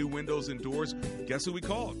needed new windows and doors, guess who we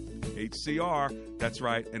called? HCR. That's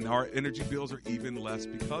right. And our energy bills are even less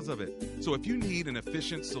because of it. So if you need an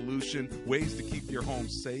efficient solution, ways to keep your home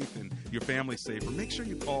safe and your family safer, make sure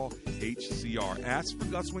you call HCR. Ask for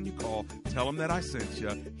Gus when you call. Tell him that I sent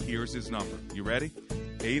you. Here's his number. You ready?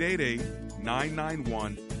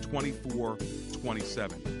 888-991-2427.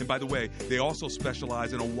 And by the way, they also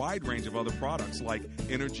specialize in a wide range of other products like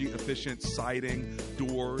energy-efficient siding,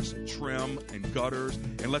 doors, trim, and gutters.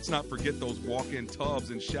 And let's not forget those walk-in tubs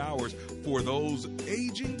and showers for those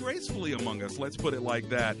aging gracefully among us. Let's put it like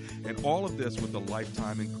that. And all of this with a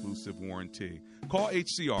lifetime inclusive warranty. Call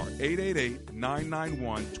HCR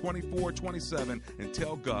 888-991-2427 and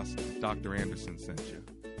tell Gus Dr. Anderson sent you.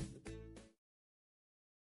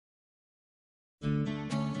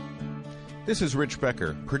 This is Rich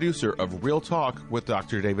Becker, producer of Real Talk with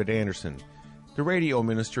Dr. David Anderson. The radio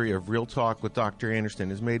ministry of Real Talk with Dr. Anderson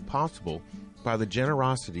is made possible by the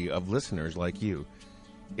generosity of listeners like you.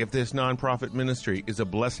 If this nonprofit ministry is a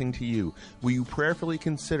blessing to you, will you prayerfully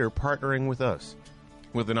consider partnering with us?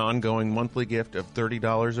 With an ongoing monthly gift of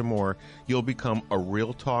 $30 or more, you'll become a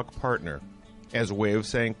Real Talk partner. As a way of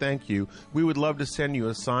saying thank you, we would love to send you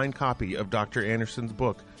a signed copy of Dr. Anderson's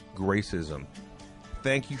book, Gracism.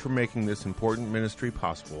 Thank you for making this important ministry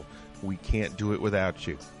possible. We can't do it without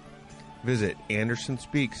you. Visit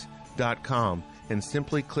AndersonSpeaks.com and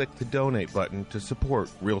simply click the donate button to support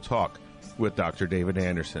Real Talk with Dr. David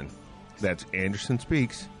Anderson. That's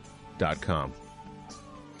AndersonSpeaks.com.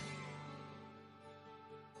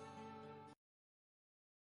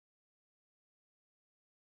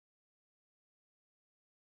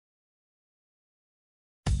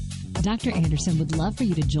 Dr. Anderson would love for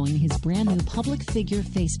you to join his brand new public figure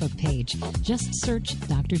Facebook page. Just search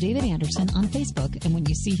Dr. David Anderson on Facebook, and when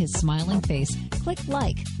you see his smiling face, click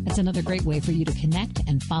like. That's another great way for you to connect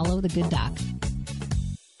and follow the good doc.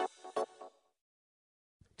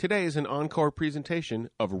 Today is an encore presentation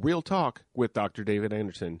of Real Talk with Dr. David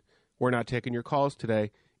Anderson. We're not taking your calls today.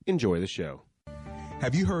 Enjoy the show.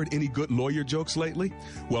 Have you heard any good lawyer jokes lately?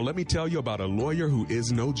 Well, let me tell you about a lawyer who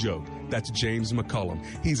is no joke. That's James McCullum.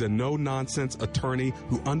 He's a no-nonsense attorney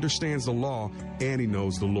who understands the law and he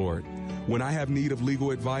knows the Lord. When I have need of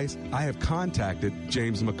legal advice, I have contacted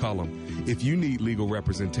James McCullum. If you need legal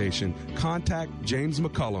representation, contact James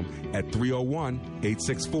McCullum at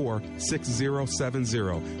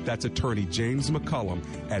 301-864-6070. That's attorney James McCullum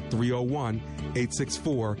at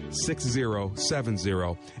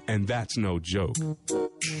 301-864-6070. And that's no joke.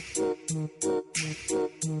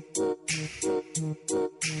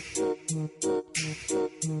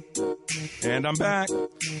 And I'm back.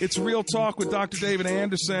 It's Real Talk with Dr. David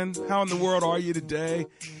Anderson. How in the world are you today?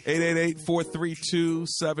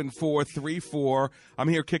 888-432-7434. I'm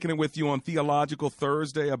here kicking it with you on Theological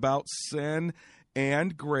Thursday about sin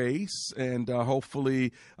and grace, and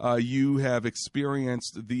hopefully you have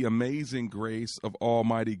experienced the amazing grace of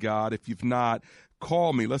Almighty God. If you've not,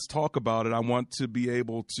 call me. Let's talk about it. I want to be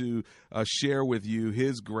able to share with you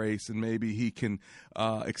His grace, and maybe He can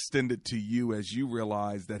extend it to you as you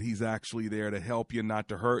realize that He's actually there to help you, not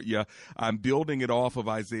to hurt you. I'm building it off of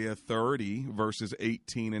Isaiah 30, verses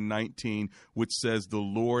 18 and 19, which says, "The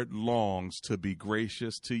Lord longs to be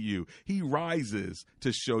gracious to you. He rises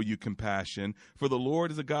to show you compassion, for the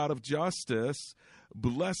Lord is a God of justice.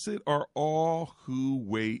 Blessed are all who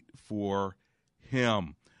wait for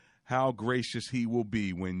Him." How gracious He will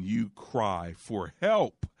be when you cry for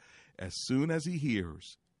help. As soon as He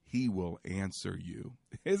hears, he will answer you.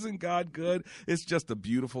 Isn't God good? It's just a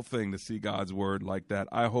beautiful thing to see God's word like that.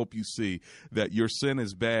 I hope you see that your sin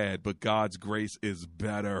is bad, but God's grace is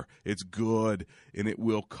better. It's good, and it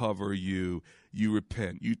will cover you. You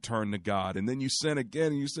repent, you turn to God, and then you sin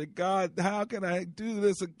again, and you say, God, how can I do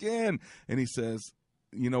this again? And he says,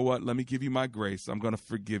 you know what? Let me give you my grace. I'm going to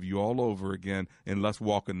forgive you all over again, and let's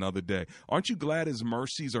walk another day. Aren't you glad his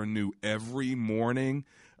mercies are new every morning?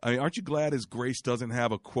 I mean, aren't you glad his grace doesn't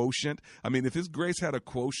have a quotient? I mean, if his grace had a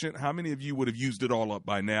quotient, how many of you would have used it all up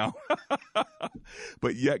by now?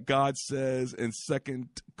 But yet God says in 2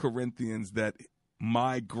 Corinthians that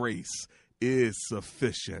my grace is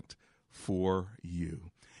sufficient for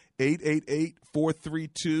you.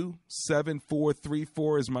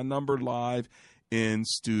 888-432-7434 is my number live in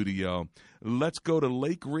studio. Let's go to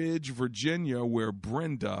Lake Ridge, Virginia, where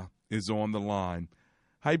Brenda is on the line.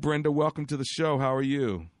 Hi, Brenda. Welcome to the show. How are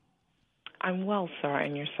you? I'm well, sir.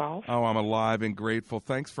 And yourself? Oh, I'm alive and grateful.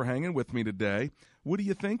 Thanks for hanging with me today. What are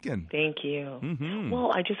you thinking? Thank you. Mm-hmm.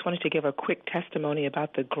 Well, I just wanted to give a quick testimony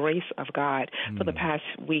about the grace of God. For the past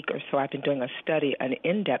week or so, I've been doing a study, an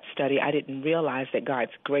in-depth study. I didn't realize that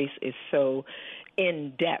God's grace is so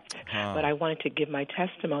in depth, but I wanted to give my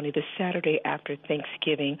testimony. This Saturday after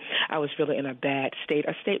Thanksgiving, I was really in a bad state,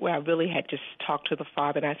 a state where I really had just talked to the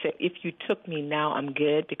Father, and I said, if you took me now, I'm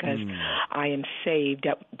good because I am saved.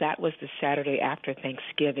 That was the Saturday after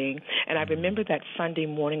Thanksgiving, and I remember that Sunday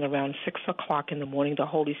morning around 6 o'clock in the morning, the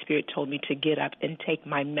Holy Spirit told me to get up and take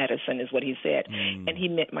my medicine, is what he said, and he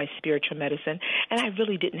meant my spiritual medicine, and I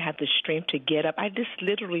really didn't have the strength to get up. I just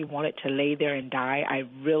literally wanted to lay there and die. I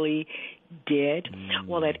really did.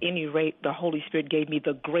 Well, at any rate, the Holy Spirit gave me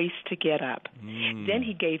the grace to get up. Then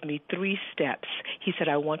he gave me 3 steps. He said,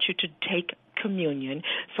 I want you to take communion.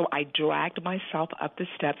 So I dragged myself up the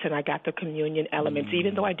steps and I got the communion elements.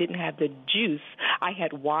 Even though I didn't have the juice, I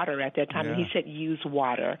had water at that time. And he said, use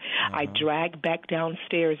water. I dragged back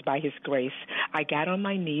downstairs by his grace. I got on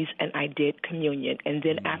my knees and I did communion. And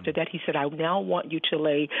then after that, he said, I now want you to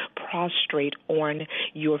lay prostrate on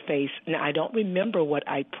your face. Now, I don't remember what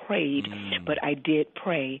I prayed, but I did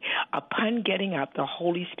pray. Upon getting up, the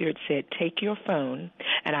Holy Spirit said, take your phone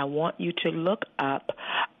and I want you to look up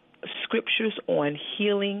scriptures on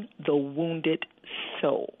healing the wounded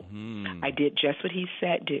soul. I did just what he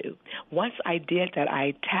said do. Once I did that,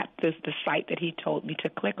 I tapped the site that he told me to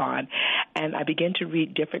click on, and I began to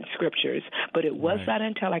read different scriptures. But it was not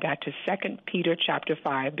until I got to 2 Peter chapter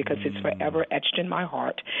 5, because it's forever etched in my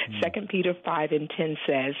heart. 2 Peter 5:10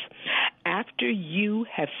 says, after you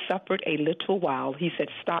have suffered a little while, he said,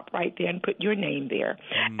 stop right there and put your name there.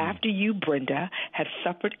 After you, Brenda, have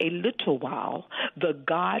suffered a little while, the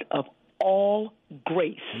God of all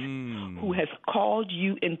grace, who has called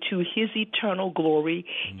you into his eternal glory,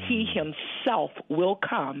 he himself will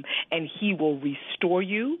come and he will restore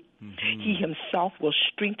you. He himself will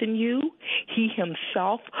strengthen you. He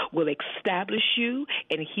himself will establish you,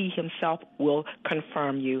 and he himself will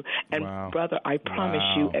confirm you. And brother, I promise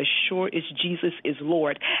you, as sure as Jesus is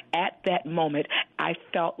Lord, at that moment, I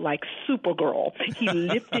felt like Supergirl. He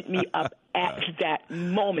lifted me up at that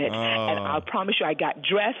moment. And I promise you, I got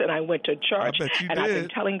dressed and I went to church. And I've been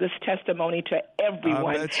telling this testimony to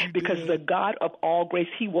everyone because the God of all grace,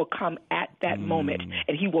 he will come at that moment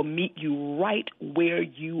and he will meet you right where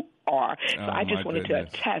you are. So I just wanted to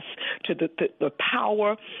attest to the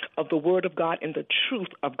power of the Word of God and the truth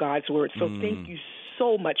of God's Word. So thank you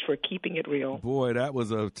so much for keeping it real. Boy, that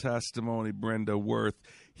was a testimony, Brenda, worth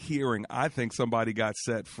hearing. I think somebody got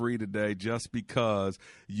set free today just because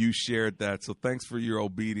you shared that. So thanks for your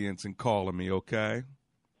obedience and calling me, okay?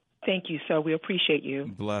 Thank you, sir. We appreciate you.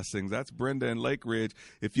 Blessings. That's Brenda in Lake Ridge.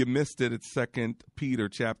 If you missed it, it's 2 Peter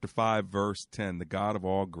chapter 5, verse 10, the God of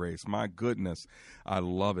all grace. My goodness, I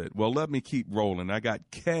love it. Well, let me keep rolling. I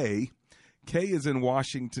got Kay. Kay is in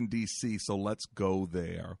Washington, D.C., so let's go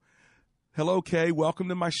there. Hello, Kay. Welcome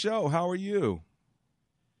to my show. How are you?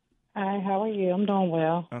 Hi, how are you? I'm doing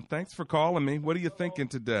well. Thanks for calling me. What are you thinking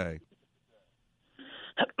today?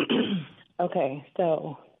 Okay,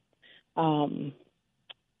 so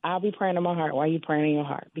I'll be praying in my heart while you praying in your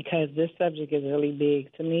heart because this subject is really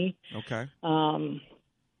big to me. Okay.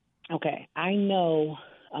 Okay, I know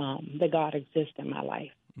that God exists in my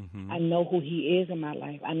life. I know who he is in my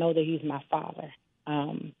life. I know that he's my father.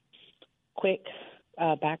 Quick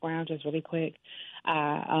background, just really quick.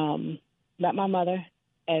 I met my mother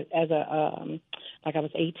as a like I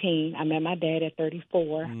was 18. I met my dad at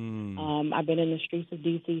 34. I've been in the streets of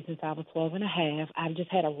D.C. since I was 12 and a half. I've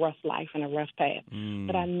just had a rough life and a rough path.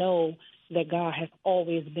 But I know that God has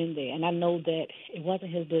always been there. And I know that it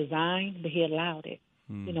wasn't his design, but he allowed it,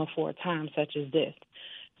 you know, for a time such as this.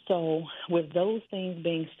 So with those things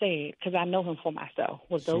being said, because I know him for myself,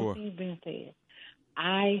 with those things being said,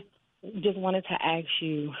 I just wanted to ask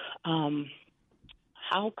you,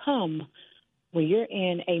 how come when you're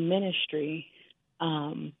in a ministry,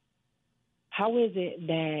 how is it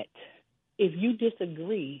that if you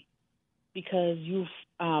disagree because you've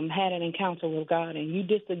had an encounter with God and you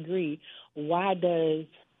disagree, why does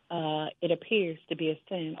it appears to be a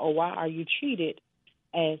sin, or why are you treated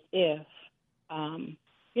as if,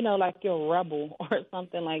 like you're a rebel or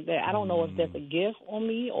something like that? I don't know if that's a gift on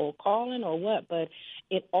me or calling or what, but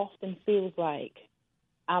it often feels like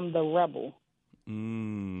I'm the rebel.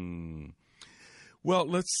 Well,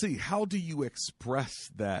 let's see. How do you express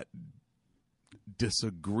that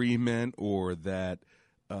disagreement or that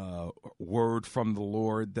word from the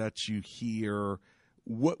Lord that you hear?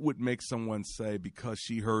 What would make someone say because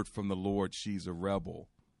she heard from the Lord she's a rebel?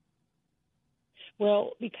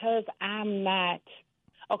 Well, because I'm not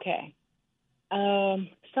okay. In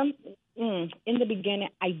the beginning,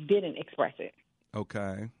 I didn't express it.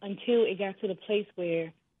 Okay. Until it got to the place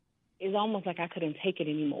where it's almost like I couldn't take it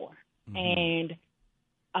anymore. And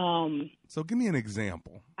so give me an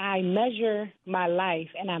example. I measure my life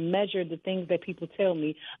and I measure the things that people tell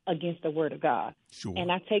me against the Word of God. Sure. And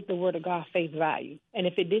I take the Word of God face value. And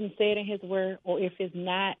if it didn't say it in His Word, or if it's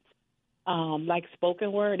not like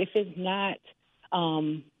spoken word, if it's not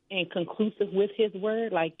in conclusive with His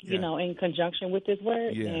Word, like, in conjunction with His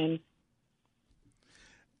Word, then...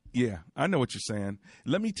 Yeah, I know what you're saying.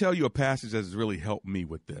 Let me tell you a passage that has really helped me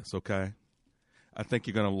with this, okay? I think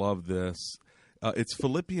you're going to love this. It's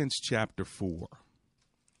Philippians chapter 4,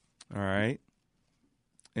 all right?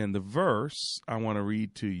 And the verse I want to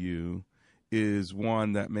read to you is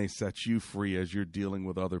one that may set you free as you're dealing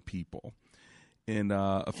with other people. In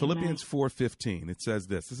Philippians 4:15, it says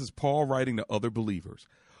this. This is Paul writing to other believers.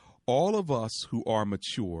 All of us who are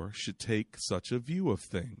mature should take such a view of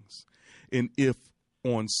things. And if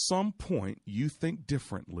on some point you think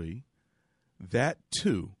differently, that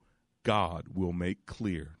too God will make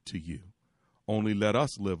clear to you. Only let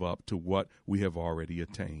us live up to what we have already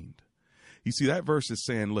attained. You see, that verse is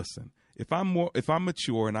saying, listen, if I'm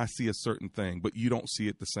mature and I see a certain thing, but you don't see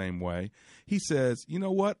it the same way, he says, you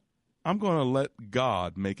know what? I'm going to let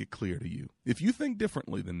God make it clear to you. If you think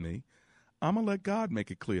differently than me, I'm going to let God make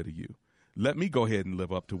it clear to you. Let me go ahead and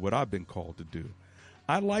live up to what I've been called to do.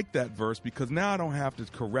 I like that verse because now I don't have to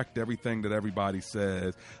correct everything that everybody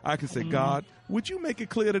says. I can say, God, would you make it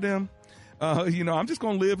clear to them? I'm just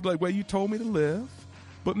going to live the way you told me to live,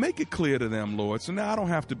 but make it clear to them, Lord. So now I don't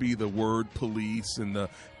have to be the word police and the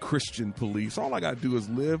Christian police. All I got to do is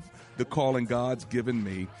live the calling God's given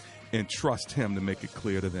me and trust Him to make it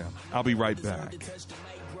clear to them. I'll be right back.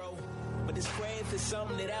 But this craft is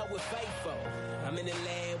something that I would fight for. I'm in the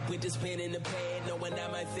lab with this pen in the pad, knowing I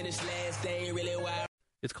might finish last. They ain't really wild.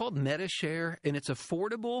 It's called Medi-Share, and it's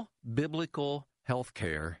affordable biblical health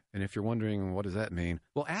care. And if you're wondering, what does that mean?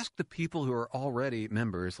 Well, ask the people who are already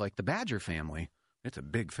members, like the Badger family. It's a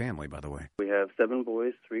big family, by the way. We have 7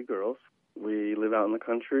 boys, 3 girls. We live out in the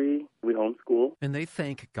country. We homeschool. And they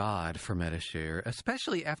thank God for Medi-Share,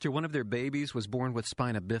 especially after one of their babies was born with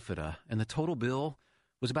spina bifida, and the total bill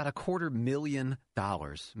was about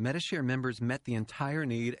 $250,000. Medi-Share members met the entire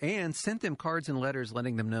need and sent them cards and letters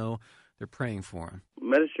letting them know they're praying for them.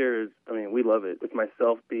 Medi-Share we love it. With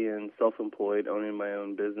myself being self-employed, owning my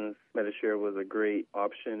own business, Medi-Share was a great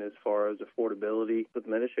option as far as affordability. With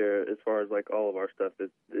Medi-Share, as far as all of our stuff,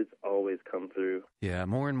 it's always come through. Yeah,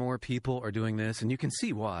 more and more people are doing this, and you can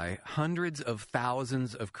see why. Hundreds of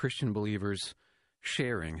thousands of Christian believers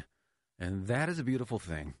sharing, and that is a beautiful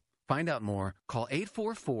thing. Find out more. Call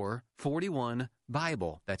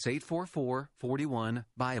 844-41-BIBLE. That's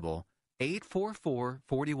 844-41-BIBLE.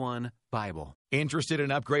 844-41-BIBLE. Interested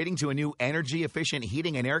in upgrading to a new energy-efficient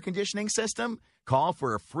heating and air conditioning system? Call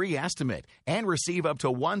for a free estimate and receive up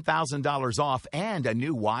to $1,000 off and a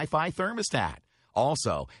new Wi-Fi thermostat.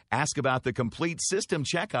 Also, ask about the complete system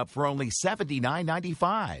checkup for only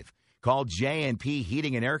 $79.95. Call J&P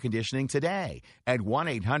Heating and Air Conditioning today at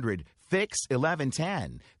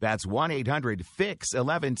 1-800-FIX-1110. That's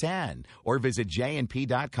 1-800-FIX-1110. Or visit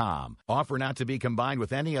jnp.com. Offer not to be combined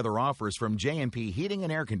with any other offers from J&P Heating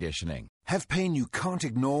and Air Conditioning. Have pain you can't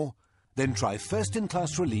ignore? Then try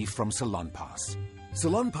first-in-class relief from Salonpas.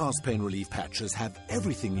 Salonpas pain relief patches have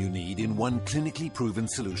everything you need in one clinically proven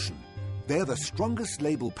solution. They're the strongest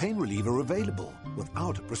label pain reliever available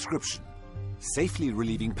without a prescription, safely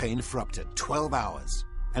relieving pain for up to 12 hours.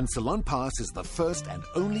 And Salonpas is the first and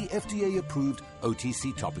only FDA-approved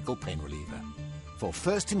OTC topical pain reliever. For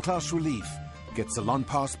first-in-class relief, get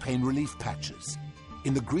Salonpas pain relief patches.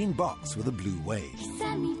 in the green box with a blue wave.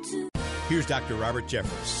 Here's Dr. Robert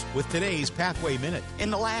Jeffress with today's Pathway Minute. In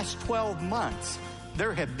the last 12 months,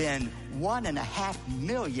 there have been 1.5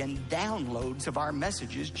 million downloads of our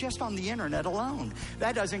messages just on the internet alone.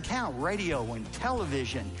 That doesn't count radio and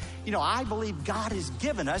television. You know, I believe God has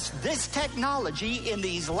given us this technology in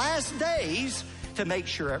these last days to make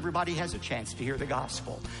sure everybody has a chance to hear the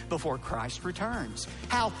gospel before Christ returns.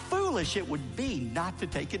 How foolish it would be not to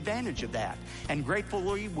take advantage of that. And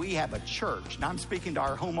gratefully, we have a church. Now I'm speaking to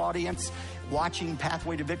our home audience watching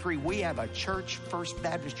Pathway to Victory. We have a church, First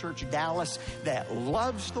Baptist Church Dallas, that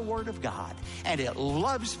loves the Word of God, and it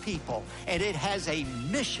loves people, and it has a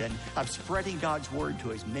mission of spreading God's Word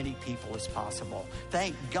to as many people as possible.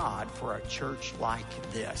 Thank God for a church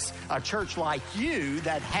like this, a church like you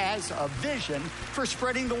that has a vision for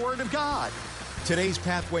spreading the Word of God. Today's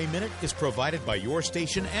Pathway Minute is provided by your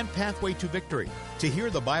station and Pathway to Victory. To hear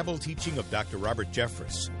the Bible teaching of Dr. Robert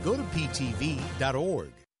Jeffress, go to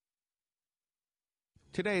ptv.org.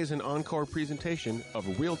 Today is an encore presentation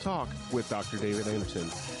of Real Talk with Dr. David Anderson.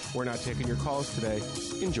 We're not taking your calls today.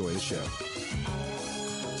 Enjoy the show.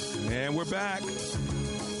 And we're back.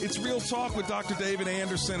 It's Real Talk with Dr. David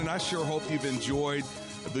Anderson, and I sure hope you've enjoyed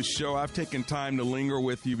the show. I've taken time to linger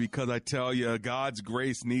with you because I tell you, God's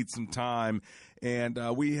grace needs some time, and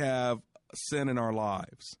we have sin in our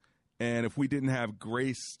lives. And if we didn't have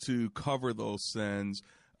grace to cover those sins,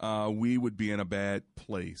 we would be in a bad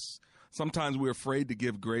place. Sometimes we're afraid to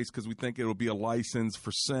give grace because we think it'll be a license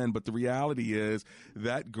for sin, but the reality is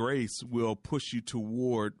that grace will push you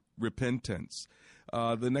toward repentance.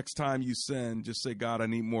 The next time you sin, just say, God, I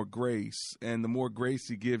need more grace. And the more grace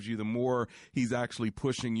he gives you, the more he's actually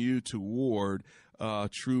pushing you toward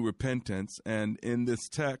true repentance. And in this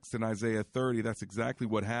text in Isaiah 30, that's exactly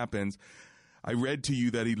what happens. I read to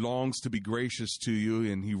you that he longs to be gracious to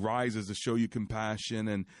you, and he rises to show you compassion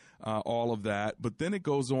and all of that. But then it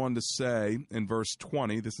goes on to say in verse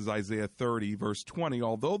 20, this is Isaiah 30, verse 20,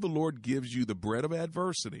 although the Lord gives you the bread of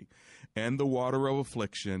adversity and the water of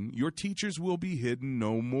affliction, your teachers will be hidden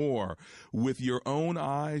no more. With your own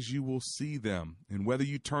eyes you will see them, and whether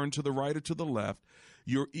you turn to the right or to the left,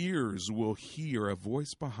 your ears will hear a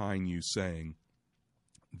voice behind you saying,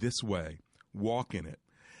 this way, walk in it.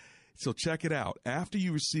 So check it out. After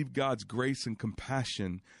you receive God's grace and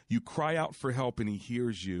compassion, you cry out for help and he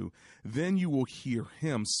hears you. Then you will hear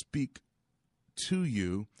him speak to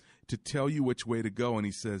you to tell you which way to go. And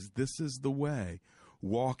he says, this is the way.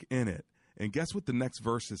 Walk in it. And guess what the next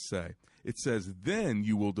verses say? It says, then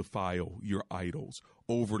you will defile your idols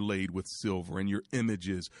overlaid with silver and your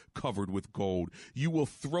images covered with gold. You will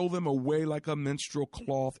throw them away like a menstrual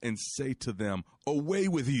cloth and say to them, away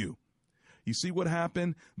with you. You see what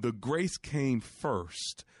happened? The grace came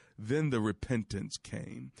first, then the repentance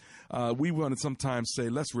came. We want to sometimes say,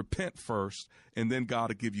 let's repent first, and then God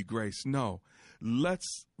will give you grace. No,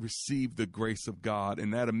 let's receive the grace of God,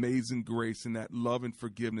 and that amazing grace and that love and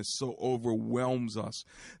forgiveness so overwhelms us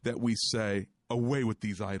that we say, away with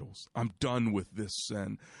these idols. I'm done with this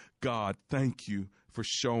sin. God, thank you for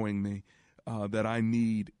showing me that I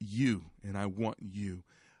need you, and I want you.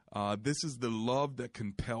 This is the love that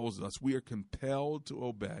compels us. We are compelled to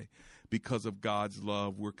obey because of God's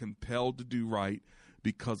love. We're compelled to do right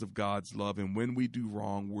because of God's love. And when we do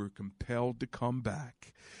wrong, we're compelled to come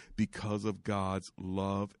back because of God's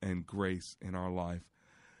love and grace in our life.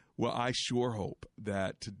 Well, I sure hope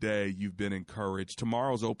that today you've been encouraged.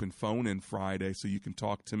 Tomorrow's open phone-in Friday, so you can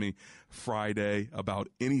talk to me Friday about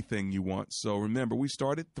anything you want. So remember, we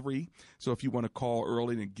start at 3, so if you want to call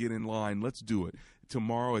early and get in line, let's do it.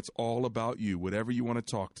 Tomorrow, it's all about you. Whatever you want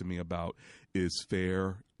to talk to me about is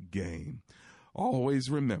fair game. Always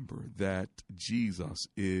remember that Jesus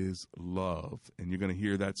is love. And you're going to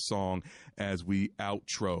hear that song as we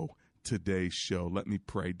outro today's show. Let me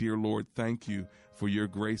pray. Dear Lord, thank you for your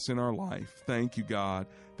grace in our life. Thank you, God,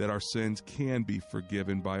 that our sins can be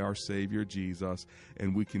forgiven by our Savior Jesus.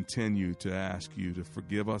 And we continue to ask you to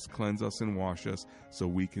forgive us, cleanse us, and wash us so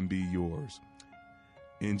we can be yours.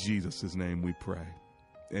 In Jesus' name we pray.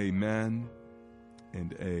 Amen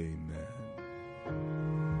and amen.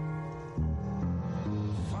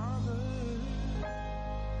 Father,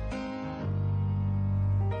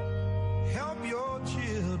 help your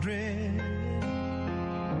children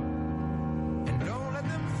and don't let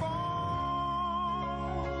them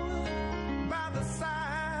fall by the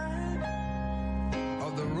side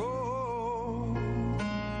of the road,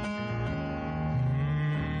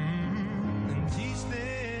 and teach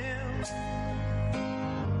them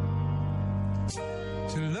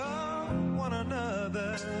to love one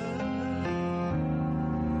another,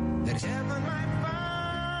 that heaven might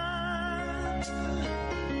find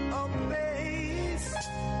a place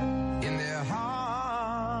in their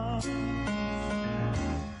heart.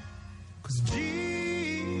 'Cause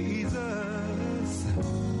Jesus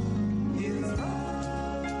is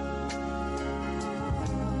love.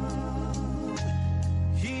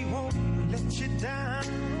 He won't let you down.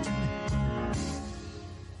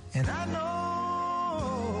 And I know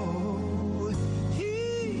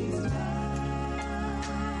He's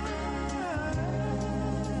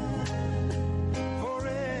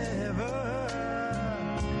forever.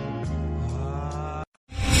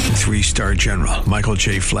 3-star General Michael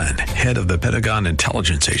J. Flynn, head of the Pentagon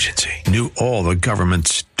Intelligence Agency, knew all the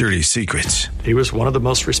government's dirty secrets. He was one of the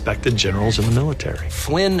most respected generals in the military.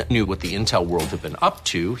 Flynn knew what the intel world had been up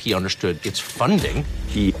to. He understood its funding.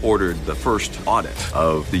 He ordered the first audit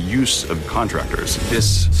of the use of contractors.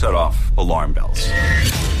 This set off alarm bells.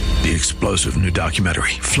 The explosive new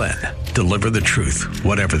documentary, Flynn, Deliver the Truth,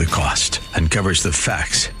 Whatever the Cost, uncovers the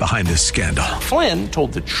facts behind this scandal. Flynn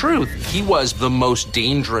told the truth. He was the most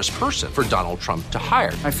dangerous person for Donald Trump to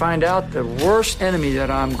hire. I find out the worst enemy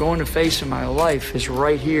that I'm going to face in my life is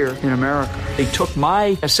right here in America. They took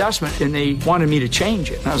my assessment and they wanted me to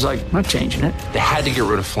change it. And I was like, I'm not changing it. They had to get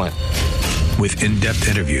rid of Flynn. With in-depth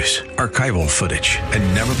interviews, archival footage,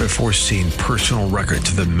 and never-before-seen personal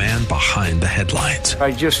records of the man behind the headlines.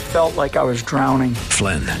 I just felt like I was drowning.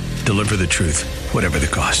 Flynn, Deliver the Truth, Whatever the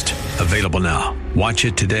Cost. Available now. Watch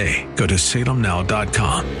it today. Go to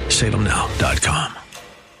salemnow.com. salemnow.com.